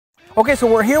Okay, so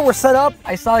we're here, we're set up.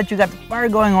 I saw that you got the fire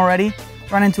going already.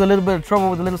 Run into a little bit of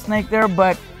trouble with the little snake there,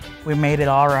 but we made it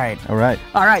all right. All right.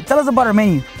 All right, tell us about our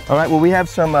menu. All right, well, we have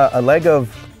some a leg of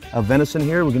venison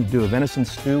here. We're gonna do a venison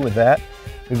stew with that.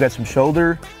 We've got some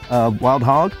shoulder wild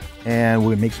hog, and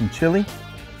we'll make some chili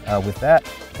with that.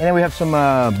 And then we have some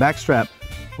backstrap.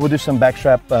 We'll do some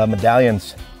backstrap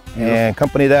medallions and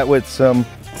accompany that with some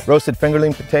roasted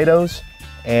fingerling potatoes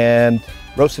and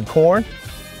roasted corn.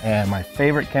 And my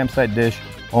favorite campsite dish,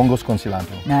 hongos con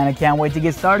cilantro. Man, I can't wait to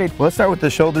get started. Well, let's start with the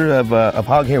shoulder of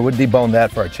hog here. We'll debone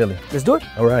that for our chili. Let's do it.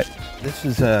 All right. This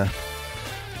is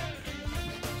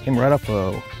came right off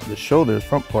the shoulder,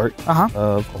 front part of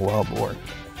a wild boar.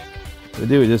 What we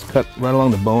do is just cut right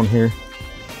along the bone here.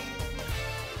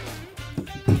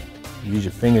 Use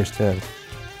your fingers to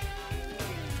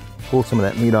pull some of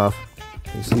that meat off.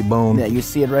 You see bone. Yeah, you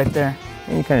see it right there.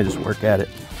 And you kind of just work at it.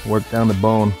 Work down the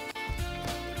bone.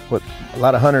 What a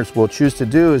lot of hunters will choose to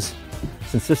do is,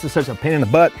 since this is such a pain in the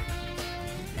butt,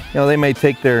 you know, they may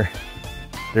take their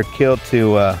kill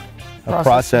to a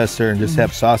processor and just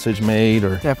have sausage made,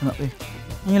 or definitely.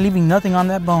 And you're leaving nothing on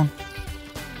that bone.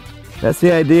 That's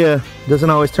the idea. Doesn't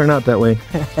always turn out that way.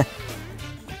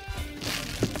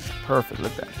 Perfect.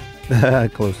 Look at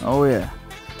that. Close. Oh yeah.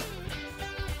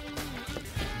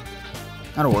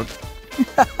 That'll work.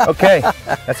 Okay,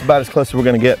 that's about as close as we're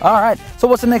gonna get. All right. So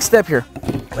what's the next step here?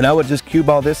 And I would just cube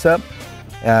all this up,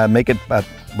 make it about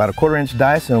a 1/4 inch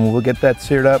dice, and we'll get that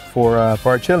seared up for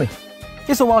our chili.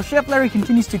 Okay, so while Chef Larry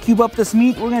continues to cube up this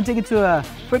meat, we're gonna take it to a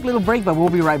quick little break, but we'll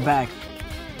be right back.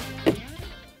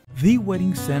 The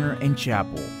Wedding Center and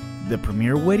Chapel, the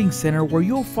premier wedding center where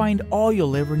you'll find all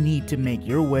you'll ever need to make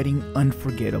your wedding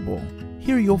unforgettable.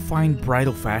 Here you'll find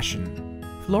bridal fashion,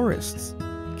 florists,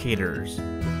 caterers,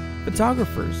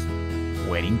 photographers,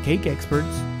 wedding cake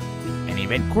experts, an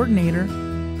event coordinator,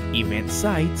 event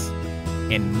sites,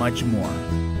 and much more.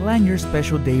 Plan your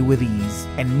special day with ease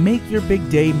and make your big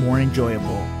day more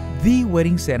enjoyable. The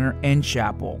Wedding Center and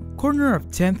Chapel, corner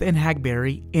of 10th and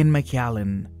Hackberry in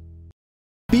McAllen.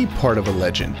 Be part of a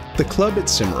legend, the Club at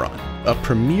Cimarron, a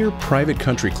premier private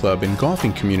country club and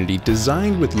golfing community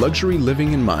designed with luxury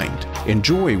living in mind.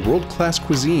 Enjoy world-class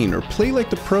cuisine or play like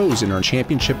the pros in our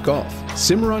championship golf.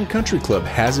 Cimarron Country Club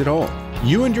has it all.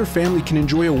 You and your family can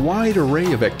enjoy a wide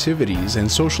array of activities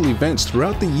and social events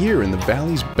throughout the year in the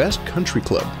Valley's best country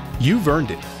club. You've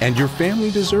earned it, and your family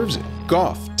deserves it.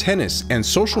 Golf, tennis, and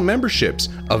social memberships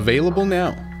available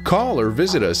now. Call or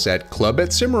visit us at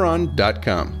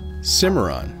clubatcimarron.com.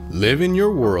 Cimarron, live in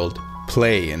your world,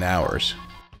 play in ours.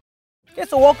 Okay,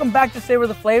 so welcome back to Savor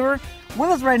the Flavor. With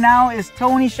us right now is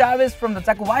Tony Chavez from the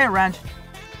Tacubaya Ranch.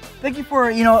 Thank you for,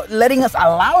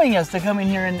 allowing us to come in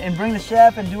here and bring the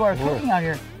chef and do our cooking out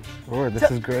here. Sure,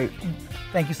 this is great.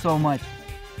 Thank you so much.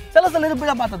 Tell us a little bit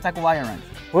about the Tacubaya Ranch.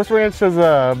 Well, this ranch has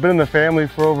been in the family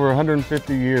for over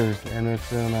 150 years, and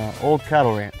it's an old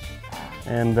cattle ranch.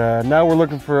 And now we're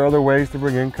looking for other ways to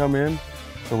bring income in.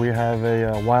 So we have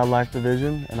a wildlife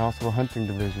division and also a hunting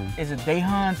division. Is it day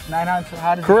hunts, night hunts,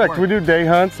 how does Correct, it work? we do day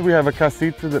hunts. We have a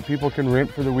casita that people can rent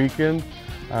for the weekend.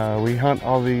 We hunt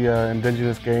all the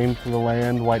indigenous game for the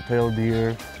land, white-tailed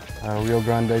deer, Rio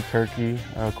Grande turkey,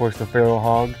 of course the pharaoh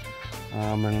hog,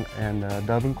 and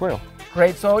dove and quail.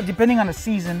 Great, so depending on the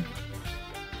season,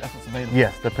 that's what's available.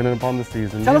 Yes, depending upon the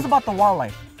season. Tell us about the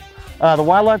wildlife. The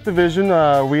wildlife division,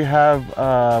 we have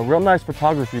real nice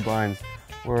photography blinds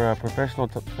where professional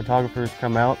photographers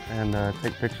come out and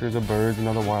take pictures of birds and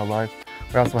other wildlife.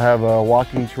 We also have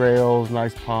walking trails,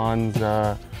 nice ponds,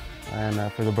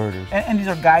 and for the birders. And these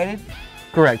are guided?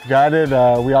 Correct, guided.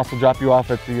 We also drop you off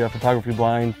at the photography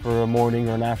blind for a morning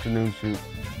or an afternoon shoot.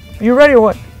 You ready or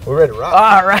what? We're ready to rock.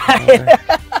 All right.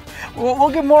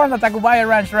 We'll get more on the Tacubaya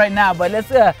Ranch right now, but let's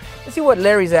see what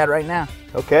Larry's at right now.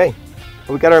 Okay,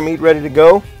 we got our meat ready to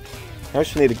go. I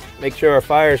just need to make sure our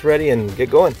fire is ready and get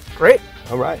going. Great.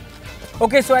 All right.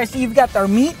 Okay, so I see you've got our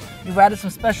meat. You've added some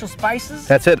special spices.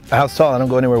 That's it. House salt. I don't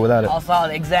go anywhere without it. All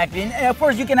solid, exactly. And of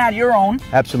course, you can add your own.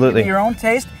 Absolutely. Your own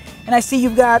taste. And I see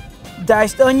you've got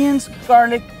diced onions,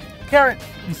 garlic, carrot,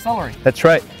 and celery. That's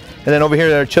right. And then over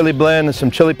here, our chili blend and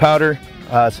some chili powder,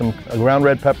 some ground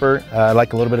red pepper. I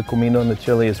like a little bit of comino in the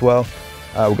chili as well.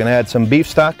 We're going to add some beef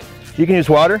stock. You can use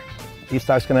water. Beef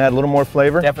stock's going to add a little more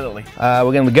flavor. Definitely.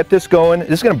 We're going to get this going.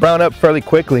 This is going to brown up fairly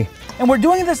quickly. And we're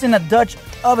doing this in a Dutch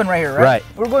oven right here, right? Right.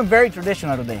 We're going very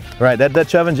traditional today. Right, that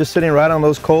Dutch oven just sitting right on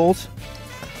those coals.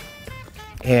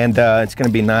 And it's going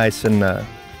to be nice and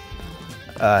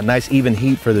nice even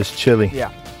heat for this chili.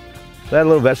 Yeah. So add a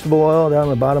little vegetable oil down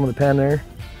the bottom of the pan there.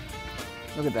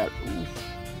 Look at that. Ooh.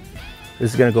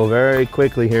 This is going to go very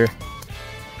quickly here.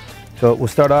 So we'll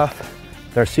start off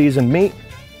our seasoned meat.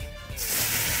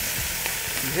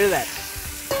 You hear that?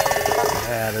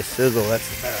 Yeah, the sizzle, that's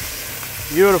the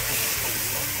best. Beautiful.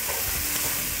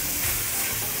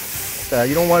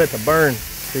 You don't want it to burn,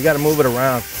 so you got to move it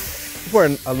around. For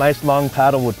a nice long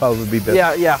paddle would probably be best.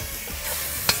 Yeah, yeah.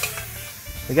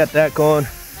 We got that going.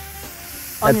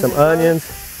 Add some onions,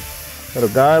 little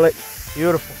garlic.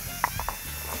 Beautiful.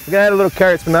 We're gonna add a little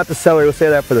carrots, but not the celery. We'll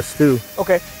save that for the stew.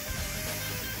 Okay.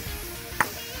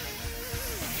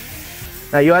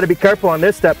 Now you ought to be careful on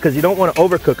this step because you don't want to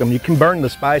overcook them. You can burn the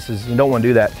spices. You don't want to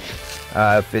do that.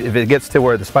 If it gets to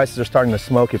where the spices are starting to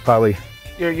smoke, you probably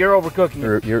You're overcooking.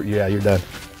 You're done.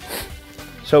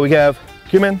 So we have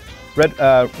cumin, red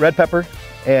pepper,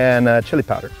 and chili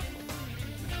powder.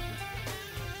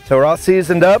 So we're all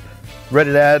seasoned up,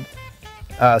 ready to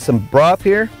add some broth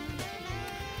here.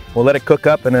 We'll let it cook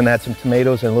up and then add some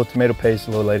tomatoes and a little tomato paste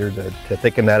a little later to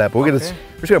thicken that up. We're just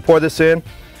gonna pour this in,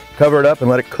 cover it up, and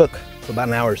let it cook for about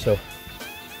an hour or so.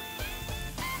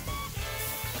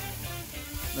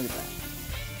 Look at that.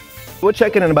 We'll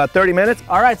check in about 30 minutes.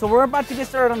 All right, so we're about to get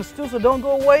started on the stew, so don't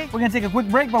go away. We're gonna take a quick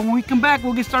break, but when we come back,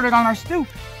 we'll get started on our stew.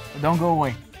 So don't go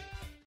away.